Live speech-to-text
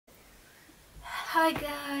Hi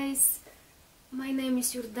guys, my name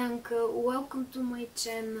is Yordanka. Welcome to my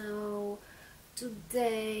channel.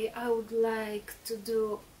 Today I would like to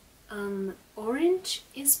do an orange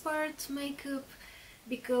inspired makeup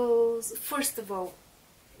because first of all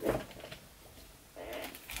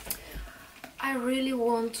I really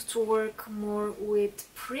want to work more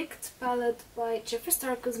with Pricked palette by Jeffree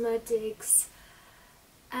Star Cosmetics,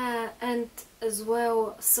 and as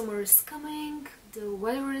well summer is coming, the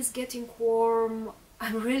weather is getting warm.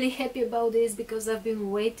 I'm really happy about this because I've been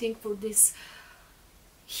waiting for this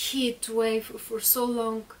heat wave for so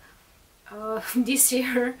long this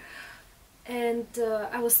year, and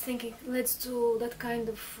I was thinking let's do that kind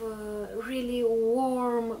of really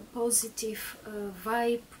warm, positive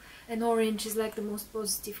vibe, and orange is like the most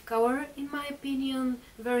positive color in my opinion,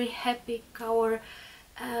 very happy color.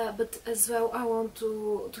 But as well I want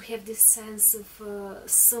to have this sense of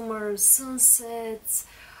summer sunsets,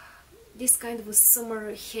 this kind of a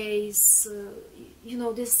summer haze, you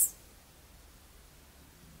know, this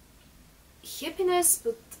happiness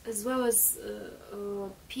but as well as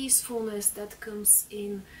peacefulness that comes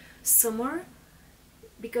in summer,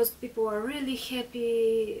 because people are really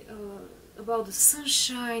happy about the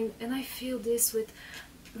sunshine, and I feel this with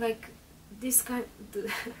like this kind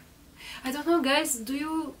I don't know guys, do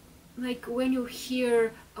you, like, when you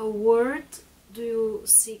hear a word, do you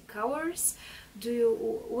see colors? Do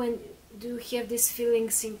you have these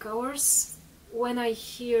feelings in colors? When I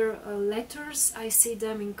hear letters, I see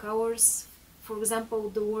them in colors. For example,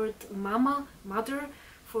 the word mama, mother,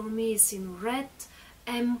 for me is in red,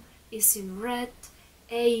 M is in red,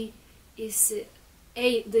 A is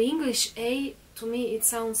the English A, to me it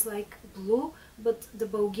sounds like blue, but the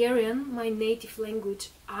Bulgarian, my native language,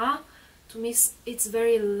 A, to me it's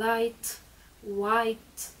very light,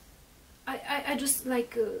 white. I just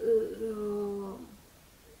like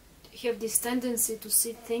have this tendency to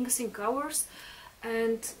see things in colors,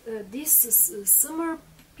 and this is summer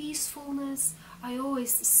peacefulness. I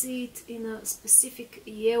always see it in a specific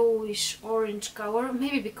yellowish orange color,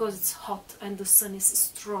 maybe because it's hot and the sun is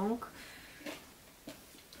strong,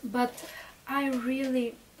 but I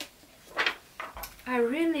really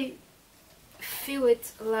feel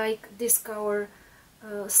it like this color,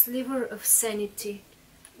 sliver of sanity,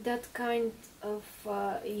 that kind of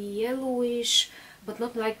yellowish, but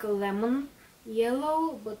not like a lemon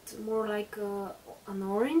yellow, but more like an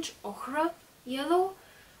orange, ochra yellow.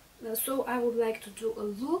 So I would like to do a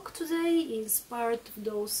look today inspired of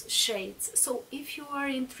those shades. So if you are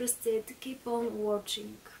interested, keep on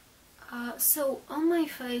watching. So on my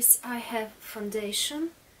face I have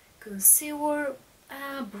foundation, concealer,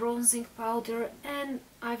 bronzing powder, and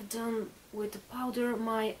I've done with the powder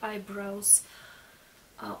my eyebrows.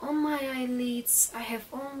 On my eyelids I have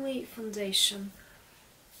only foundation.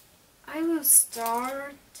 I will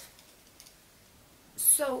start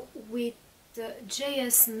with the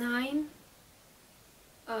JS9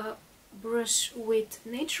 brush with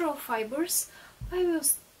natural fibers. I will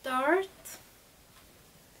start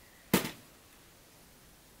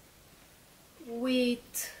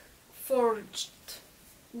with Forged,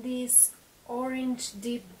 this orange,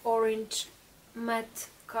 deep orange matte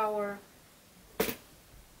color,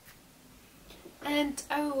 and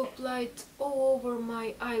I will apply it all over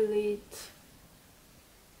my eyelid.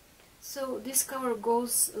 So this color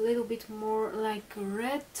goes a little bit more like a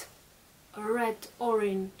red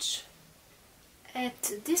orange.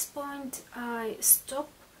 At this point I stop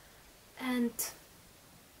and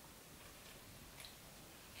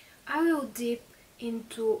I will dip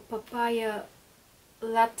into papaya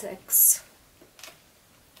latex,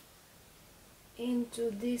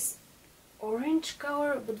 into this orange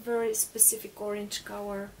color, but very specific orange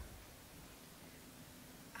color.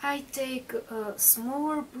 I take a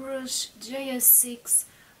smaller brush, JS6,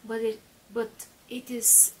 but it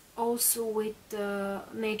is also with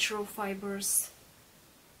natural fibers.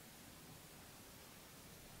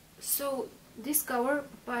 So this color,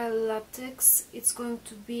 papaya latex, it's going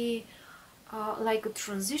to be like a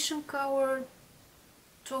transition color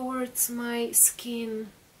towards my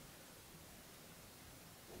skin.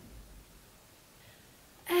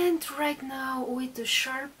 And right now with the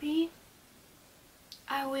Sharpie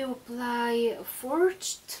I will apply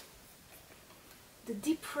Forged, the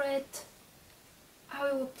deep red.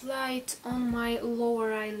 I will apply it on my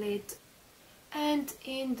lower eyelid, and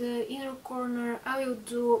in the inner corner I will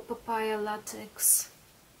do papaya latex,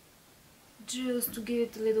 just to give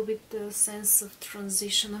it a little bit the sense of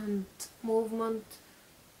transition and movement.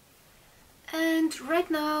 And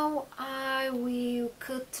right now I will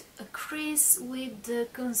cut a crease with the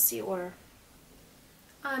concealer.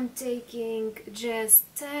 I'm taking just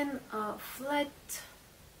 10 flat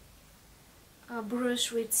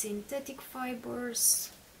brush with synthetic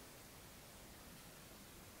fibers,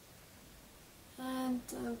 and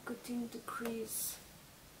I'm cutting the crease.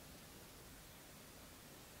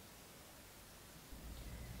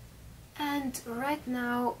 And right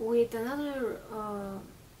now with another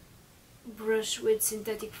brush with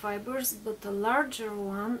synthetic fibers, but a larger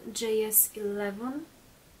one, JS11,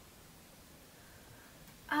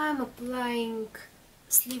 I'm applying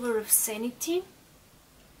Sliver of Sanity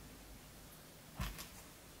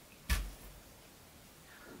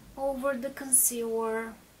over the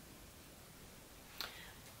concealer.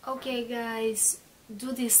 Okay guys,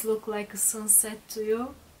 do this look like a sunset to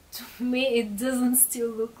you? To me it doesn't still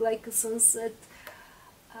look like a sunset,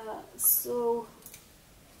 so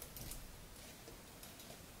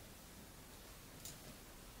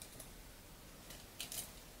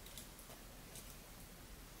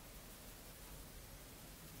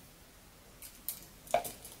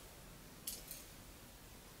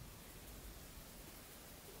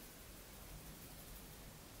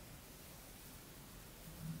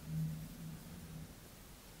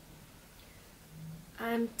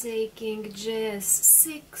I'm taking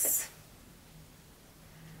JS6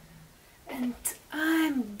 and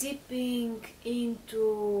I'm dipping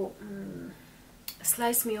into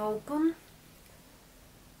Slice Me Open,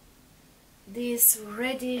 this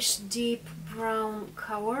reddish deep brown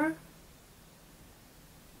color.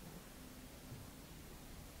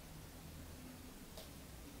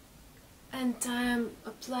 And I'm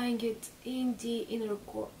applying it in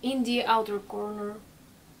the outer corner.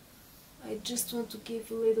 I just want to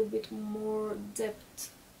give a little bit more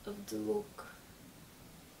depth of the look.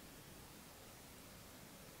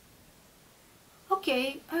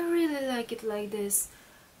 Okay, I really like it like this.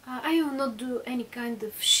 I will not do any kind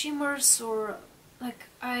of shimmers, or like,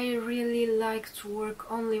 I really like to work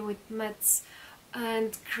only with mattes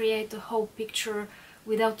and create a whole picture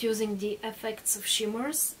without using the effects of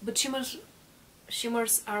shimmers. But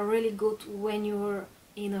shimmers are really good when you're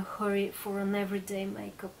in a hurry for an everyday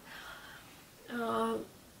makeup.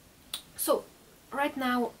 So right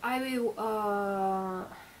now I will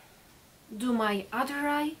do my other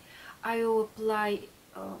eye. I will apply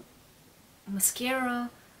mascara,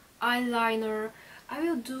 eyeliner, I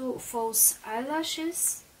will do false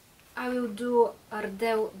eyelashes, I will do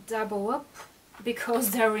Ardell Double Up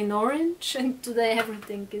because they're in orange and today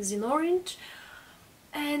everything is in orange,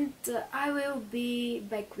 and I will be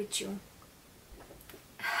back with you.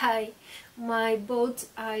 Hi, my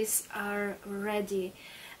both eyes are ready,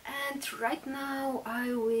 and right now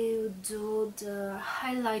I will do the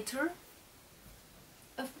highlighter.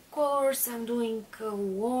 Of course I'm doing a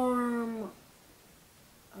warm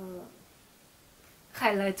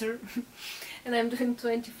highlighter and I'm doing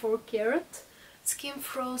 24 Karat Skin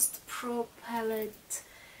Frost Pro Palette,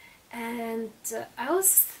 and I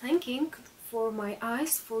was thinking for my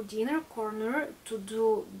eyes, for the inner corner, to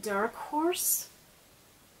do Dark Horse,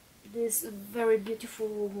 this very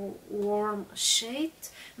beautiful warm shade.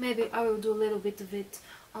 Maybe I will do a little bit of it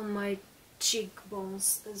on my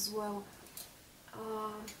cheekbones as well.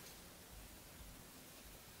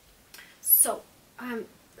 So I'm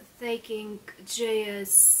taking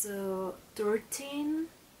JS13,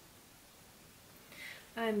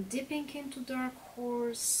 I'm dipping into Dark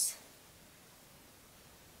Horse,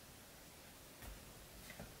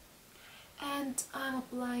 and I'm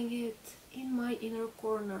applying it in my inner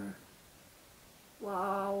corner.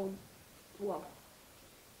 Wow, wow.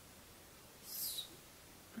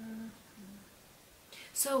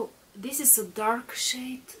 So this is a dark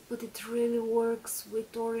shade, but it really works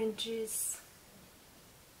with oranges.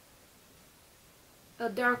 A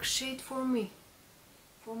dark shade for me,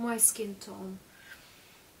 for my skin tone.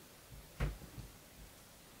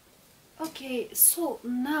 Okay, so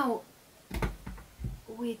now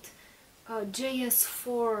with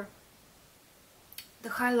JS4, the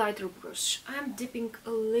highlighter brush, I'm dipping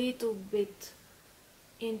a little bit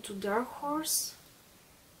into Dark Horse,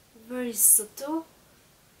 very subtle,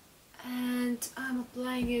 and I'm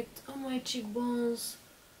applying it on my cheekbones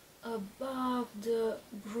above the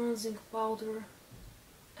bronzing powder.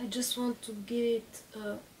 I just want to give it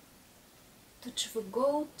a touch of a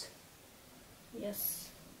gold. Yes.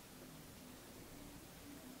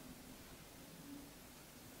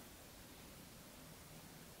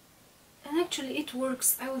 And actually it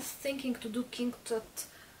works. I was thinking to do King Tut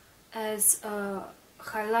as a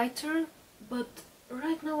highlighter, but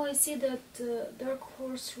right now I see that Dark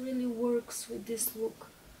Horse really works with this look.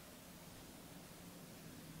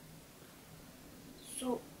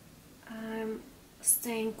 So I'm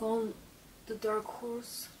staying on the dark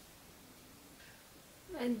horse.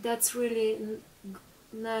 And that's really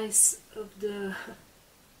nice of the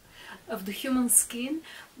of the human skin,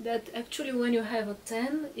 that actually when you have a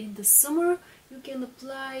tan in the summer you can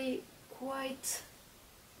apply quite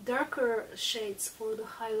darker shades for the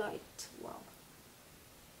highlight. Wow.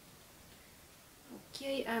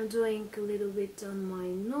 Okay, I'm doing a little bit on my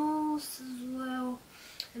nose as well,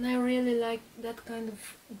 and I really like that kind of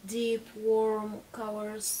deep warm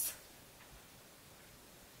colors.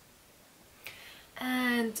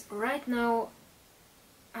 And right now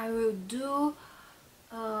I will do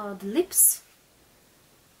the lips.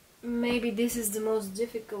 Maybe this is the most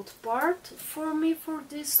difficult part for me for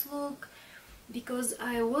this look, because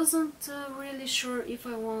I wasn't really sure if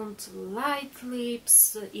I want light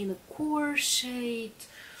lips in a cooler shade,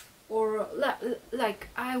 or like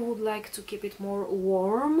I would like to keep it more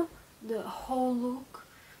warm, the whole look.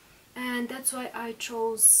 And that's why I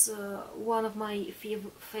chose one of my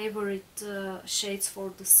favorite shades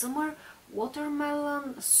for the summer,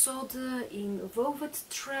 Watermelon Soda in Velvet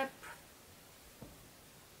Trap.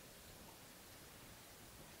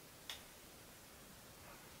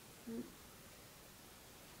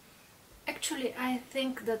 Actually, I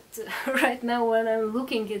think that right now when I'm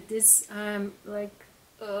looking at this, I'm like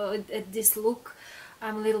at this look,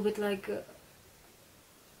 I'm a little bit like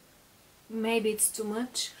maybe it's too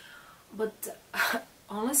much, but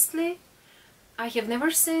honestly, I have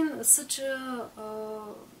never seen such a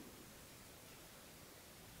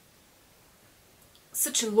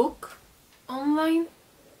look online.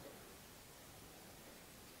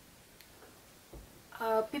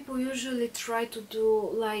 People usually try to do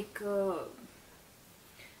like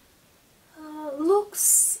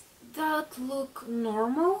looks that look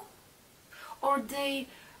normal, or they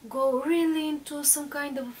go really into some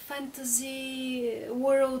kind of fantasy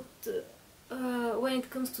world when it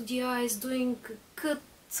comes to the eyes, doing cut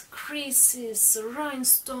creases,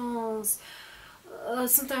 rhinestones.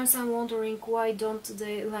 Sometimes I'm wondering why don't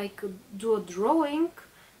they like do a drawing,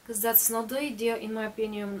 because that's not the idea in my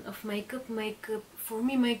opinion of makeup. For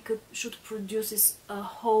me, makeup should produce a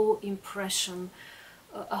whole impression,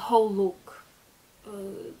 a whole look,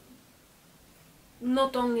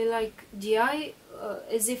 not only like the eye,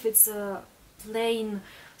 as if it's a plain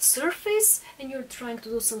surface and you're trying to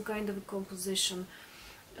do some kind of a composition.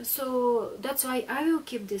 So that's why I will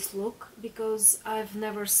keep this look, because I've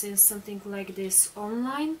never seen something like this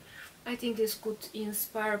online. I think this could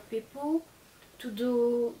inspire people to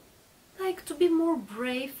do, like, to be more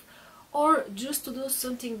brave, or just to do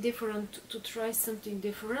something different, to try something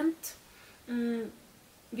different.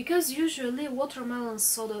 Because usually Watermelon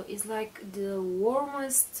Soda is like the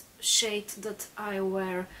warmest shade that I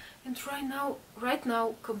wear, and right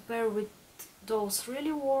now compare with those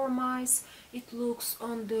really warm eyes, it looks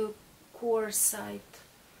on the cooler side,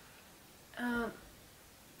 and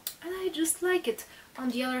I just like it. On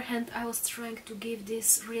the other hand, I was trying to give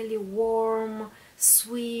this really warm,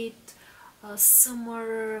 sweet,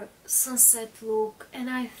 summer sunset look, and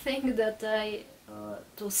I think that I,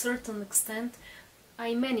 to a certain extent,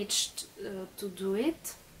 I managed to do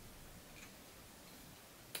it.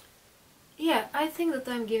 Yeah, I think that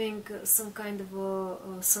I'm giving some kind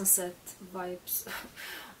of sunset vibes.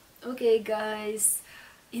 Okay guys,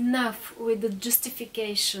 enough with the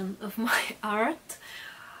justification of my art.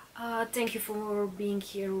 Thank you for being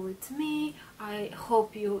here with me. I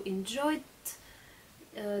hope you enjoyed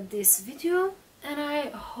this video, and I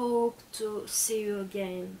hope to see you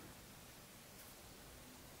again.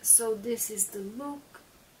 So this is the look,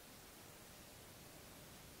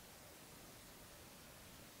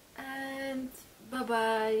 and bye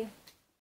bye.